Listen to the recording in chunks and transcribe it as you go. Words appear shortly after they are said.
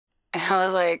I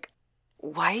was like,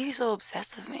 why are you so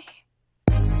obsessed with me?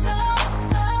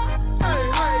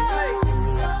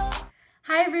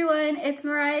 Hi everyone, it's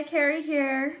Mariah Carey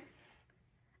here.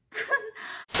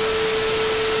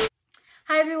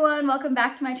 Hi everyone, welcome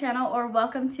back to my channel, or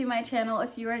welcome to my channel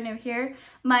if you are new here.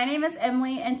 My name is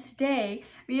Emily and today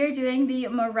we are doing the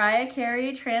Mariah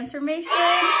Carey transformation.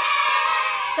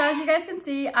 So as you guys can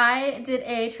see, I did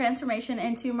a transformation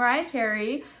into Mariah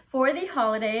Carey for the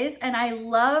holidays and I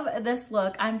love this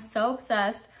look. I'm so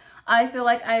obsessed. I feel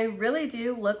like I really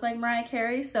do look like Mariah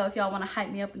Carey, so if y'all want to hype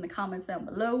me up in the comments down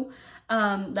below,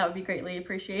 that would be greatly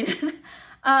appreciated.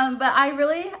 But I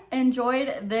really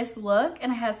enjoyed this look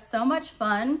and I had so much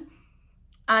fun.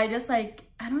 I just I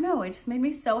don't know, it just made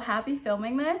me so happy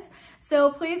filming this.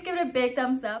 So please give it a big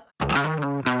thumbs up.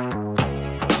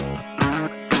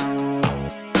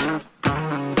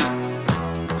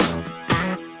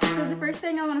 So the first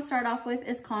thing I want to start off with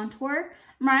is contour.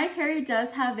 Mariah Carey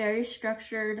does have very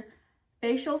structured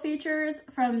facial features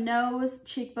from nose,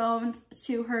 cheekbones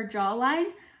to her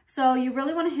jawline. So you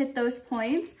really want to hit those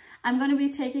points. I'm going to be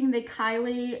taking the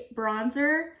Kylie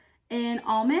bronzer in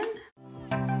Almond.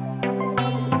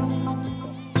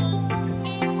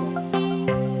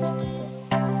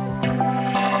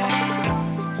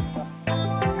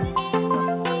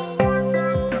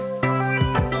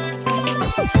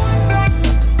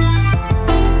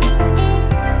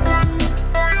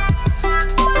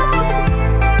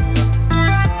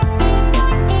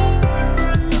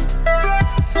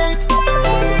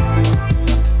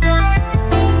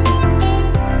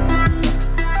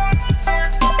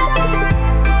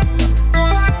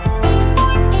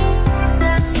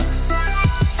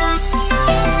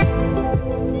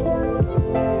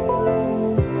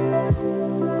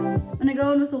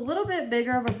 With a little bit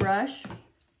bigger of a brush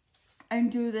and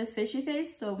do the fishy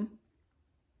face. So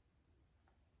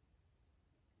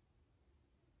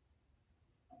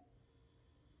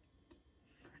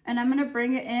and I'm going to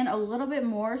bring it in a little bit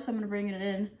more, so I'm going to bring it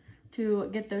in to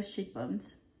get those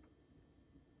cheekbones.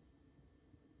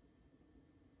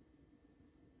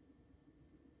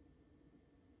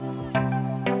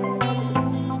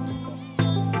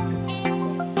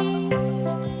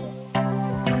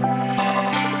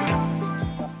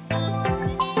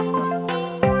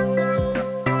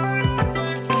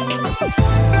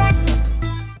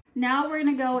 Now we're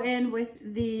going to go in with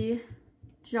the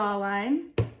jawline.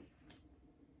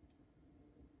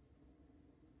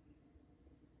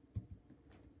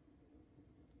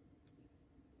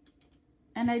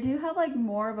 And I do have like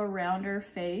more of a rounder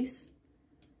face,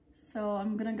 so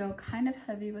I'm going to go kind of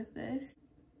heavy with this.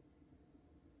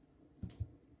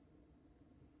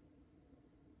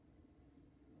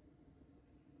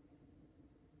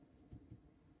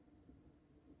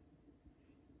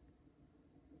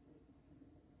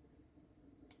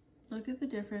 Look at the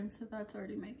difference that that's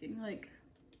already making. Like,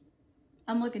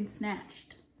 I'm looking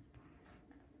snatched.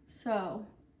 So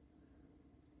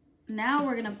now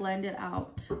we're gonna blend it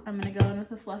out. I'm gonna go in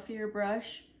with a fluffier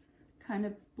brush, kind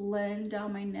of blend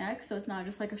down my neck so it's not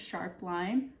just like a sharp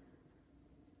line.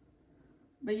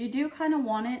 But you do kind of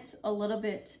want it a little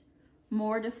bit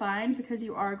more defined because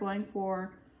you are going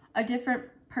for a different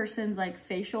person's like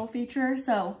facial feature.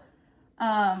 So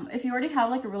if you already have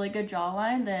like a really good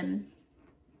jawline, then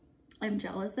I'm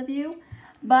jealous of you,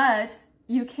 but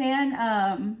you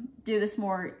can do this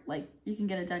more, like you can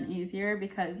get it done easier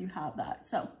because you have that.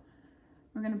 So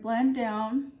we're gonna blend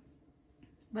down,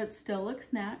 but still look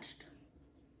snatched.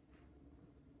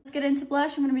 Let's get into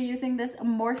blush. I'm gonna be using this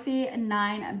Morphe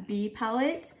 9B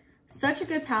palette. Such a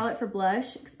good palette for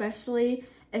blush, especially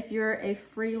if you're a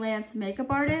freelance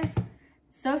makeup artist.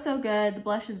 So good. The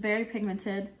blush is very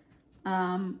pigmented.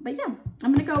 But yeah,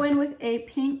 I'm gonna go in with a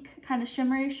pink kind of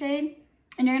shimmery shade,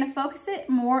 and you're gonna focus it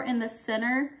more in the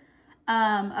center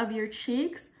of your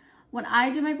cheeks. When I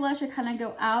do my blush, I kind of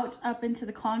go out up into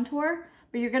the contour,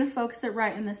 but you're gonna focus it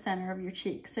right in the center of your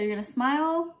cheeks. So you're gonna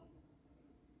smile.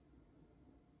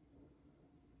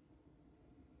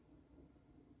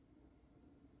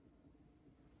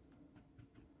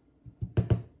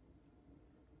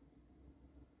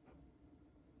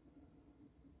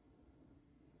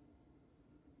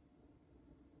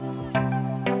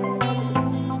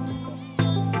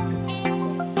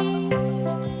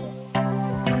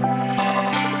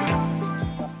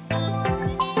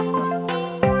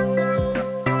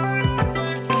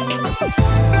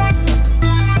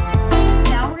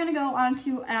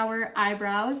 Onto our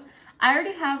eyebrows. I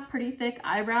already have pretty thick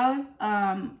eyebrows.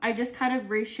 I just kind of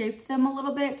reshaped them a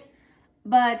little bit,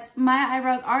 but my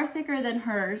eyebrows are thicker than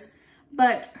hers,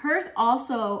 but hers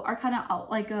also are kind of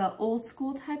like a old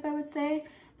school type, I would say.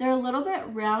 they're a little bit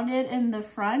rounded in the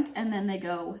front and then they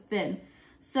go thin.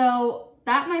 So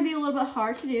that might be a little bit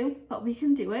hard to do, but we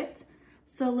can do it.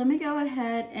 So let me go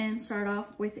ahead and start off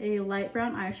with a light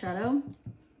brown eyeshadow.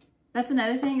 That's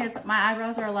another thing, is my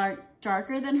eyebrows are a lot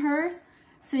darker than hers.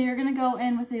 So you're gonna go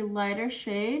in with a lighter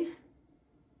shade.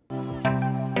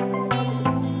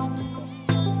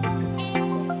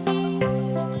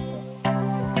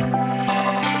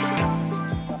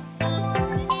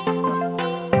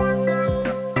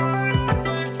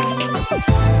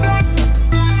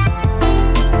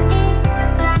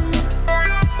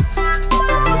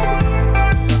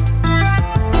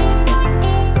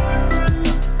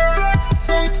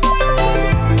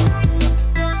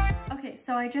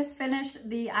 So I just finished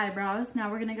the eyebrows.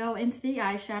 Now we're gonna go into the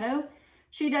eyeshadow.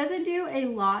 She doesn't do a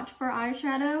lot for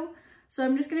eyeshadow, so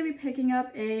I'm just gonna be picking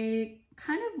up a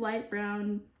kind of light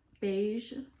brown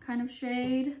beige kind of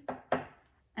shade.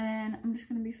 And I'm just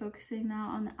gonna be focusing now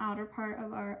on the outer part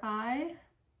of our eye.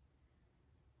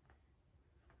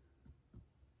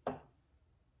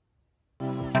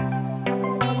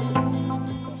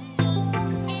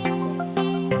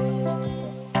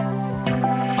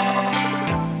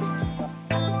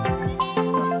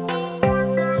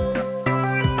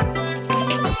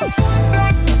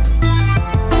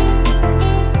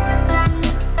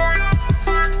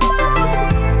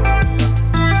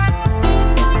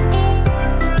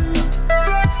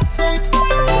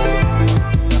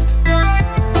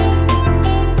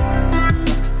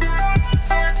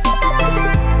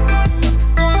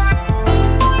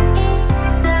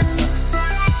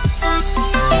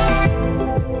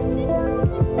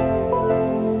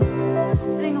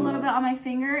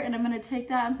 Take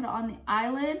that and put it on the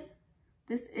eyelid.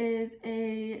 This is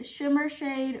a shimmer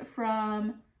shade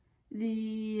from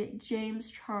the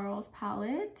James Charles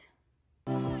palette.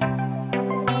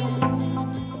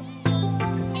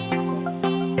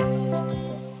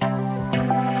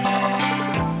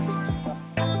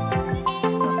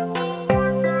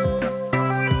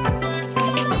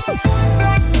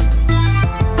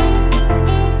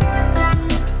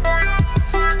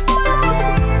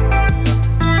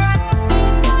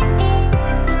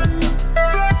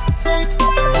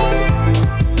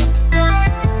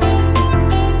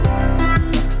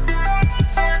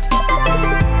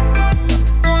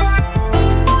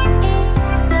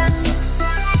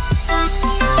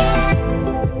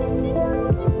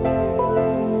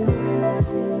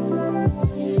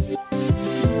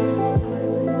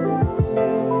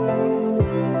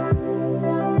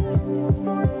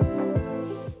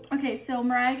 So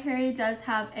Mariah Carey does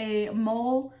have a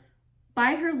mole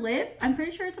by her lip. I'm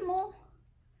pretty sure it's a mole.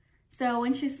 So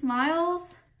when she smiles,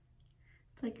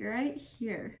 it's like right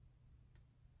here.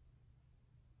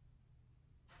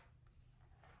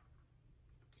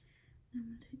 I'm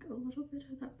gonna take a little bit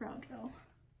of that brow gel.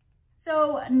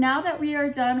 So now that we are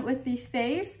done with the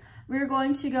face, we're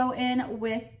going to go in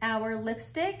with our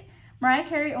lipstick. Mariah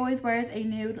Carey always wears a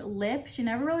nude lip. She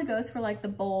never really goes for like the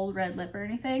bold red lip or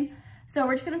anything. So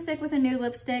we're just gonna stick with a nude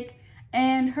lipstick,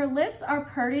 and her lips are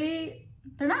pretty,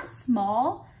 they're not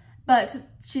small, but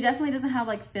she definitely doesn't have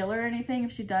like filler or anything.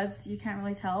 If she does, you can't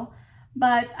really tell.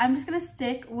 But I'm just gonna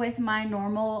stick with my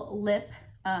normal lip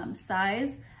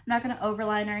size. I'm not gonna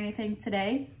overline or anything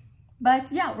today.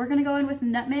 But yeah, we're gonna go in with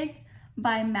Nutmeg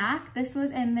by MAC. This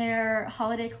was in their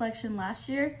holiday collection last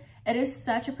year. It is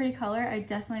such a pretty color. I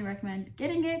definitely recommend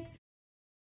getting it.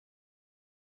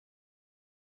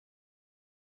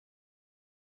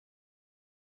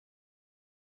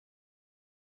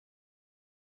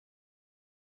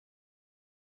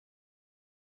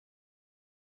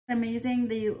 I'm using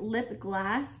the lip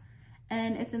glass,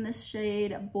 and it's in the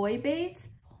shade Boy Bait.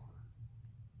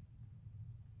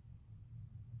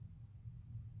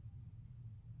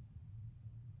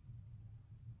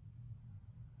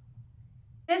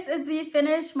 This is the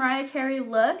finished Mariah Carey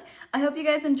look. I hope you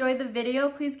guys enjoyed the video.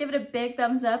 Please give it a big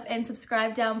thumbs up and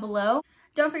subscribe down below.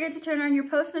 Don't forget to turn on your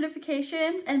post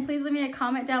notifications, and please leave me a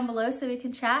comment down below so we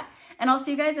can chat. And I'll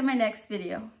see you guys in my next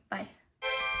video. Bye.